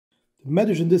The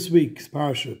Medrash in this week's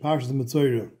Parashah the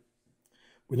Metzora,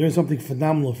 we're doing something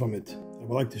phenomenal from it I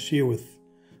would like to share with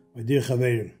my dear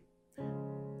Chaverim.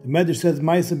 The Medrash says,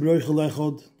 Ma'aseh b'roichel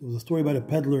echad. There was a story about a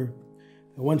peddler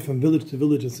that went from village to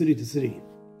village and city to city,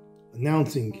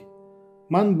 announcing,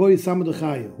 Man boy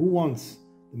samadachaya, who wants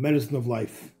the medicine of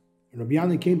life? And Rabbi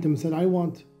Yana came to him and said, I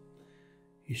want.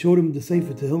 He showed him the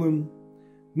Sefer Tehillim,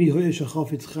 Mi ho'esh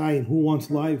ha'chafetz chayim, who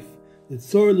wants life?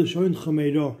 L'tzor l'shoin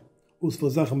chameirah.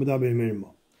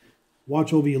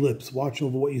 Watch over your lips, watch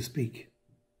over what you speak.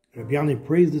 Rabbi Yana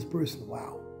praised this person.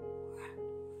 Wow.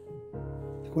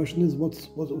 The question is, what's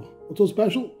so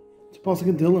special? It's a pasuk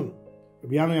in Tehillim.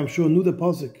 Rabbi Yana, I'm sure, knew the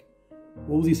pasuk.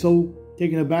 What was he so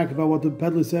taken aback about what the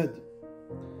peddler said?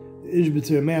 The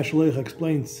Ishbitzer Mea Shaleich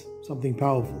explains something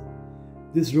powerful.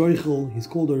 This roichel, he's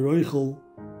called a roichel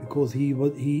because he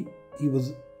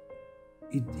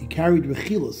carried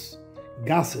rechilas,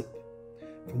 gossip,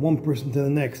 from one person to the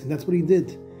next, and that's what he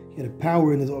did. He had a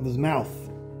power of his mouth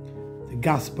to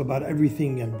gossip about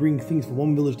everything and bring things from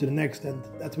one village to the next, and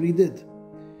that's what he did.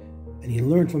 And he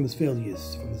learned from his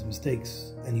failures, from his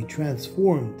mistakes, and he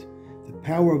transformed the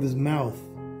power of his mouth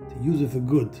to use it for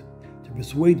good, to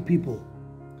persuade people,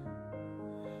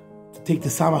 to take the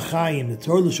samachayim, the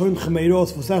Torah l'shoim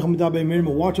chameiros, v'sachem medabei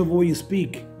mirma, watch over what you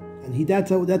speak. And that's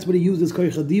what he used his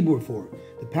koyach hadibur for,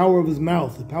 the power of his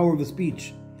mouth, the power of his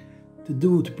speech,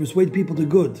 to persuade people to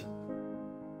good. There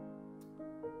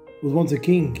was once a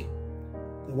king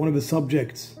that one of his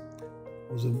subjects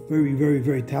was a very, very,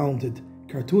 very talented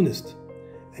cartoonist,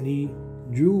 and he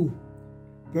drew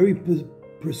very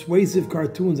persuasive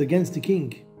cartoons against the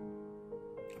king.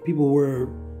 People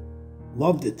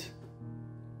loved it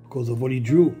because of what he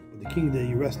drew. But the king,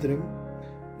 they arrested him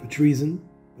for treason.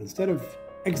 But instead of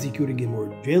executing him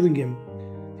or jailing him,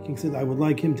 the king said, I would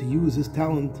like him to use his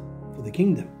talent for the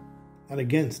kingdom, not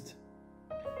against.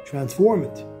 Transform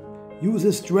it. Use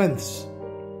his strengths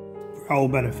for our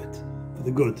benefit, for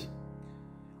the good.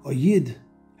 A Yid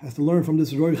has to learn from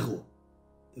this roichel.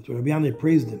 That's what Rabbi Yana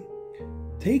praised him.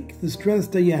 Take the strengths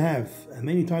that you have, and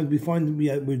many times we find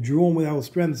we're drawn with our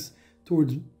strengths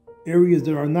towards areas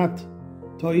that are not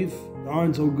toif, that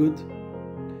aren't so good.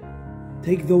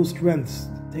 Take those strengths,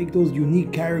 take those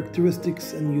unique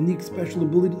characteristics and unique special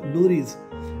abilities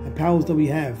and powers that we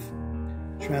have.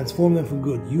 Transform them for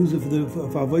good. Use it for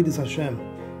avodas Hashem.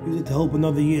 Use it to help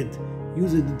another Yid.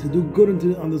 Use it to do good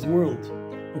on this world.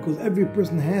 Because every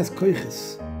person has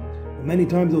koiches. But many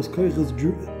times those koiches,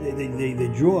 they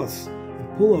draw us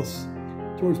and pull us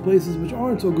towards places which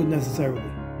aren't so good necessarily.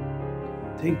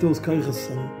 Take those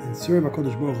koiches and serve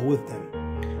HaKadosh Baruch Hu with them.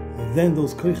 And then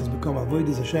those koiches become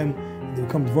avodas Hashem and they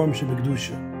become dvarim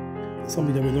shebekdusha. It's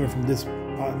something that we learn from this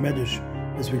Medrash,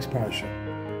 this week's parasha.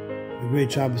 A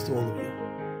great Shabbos to all of you.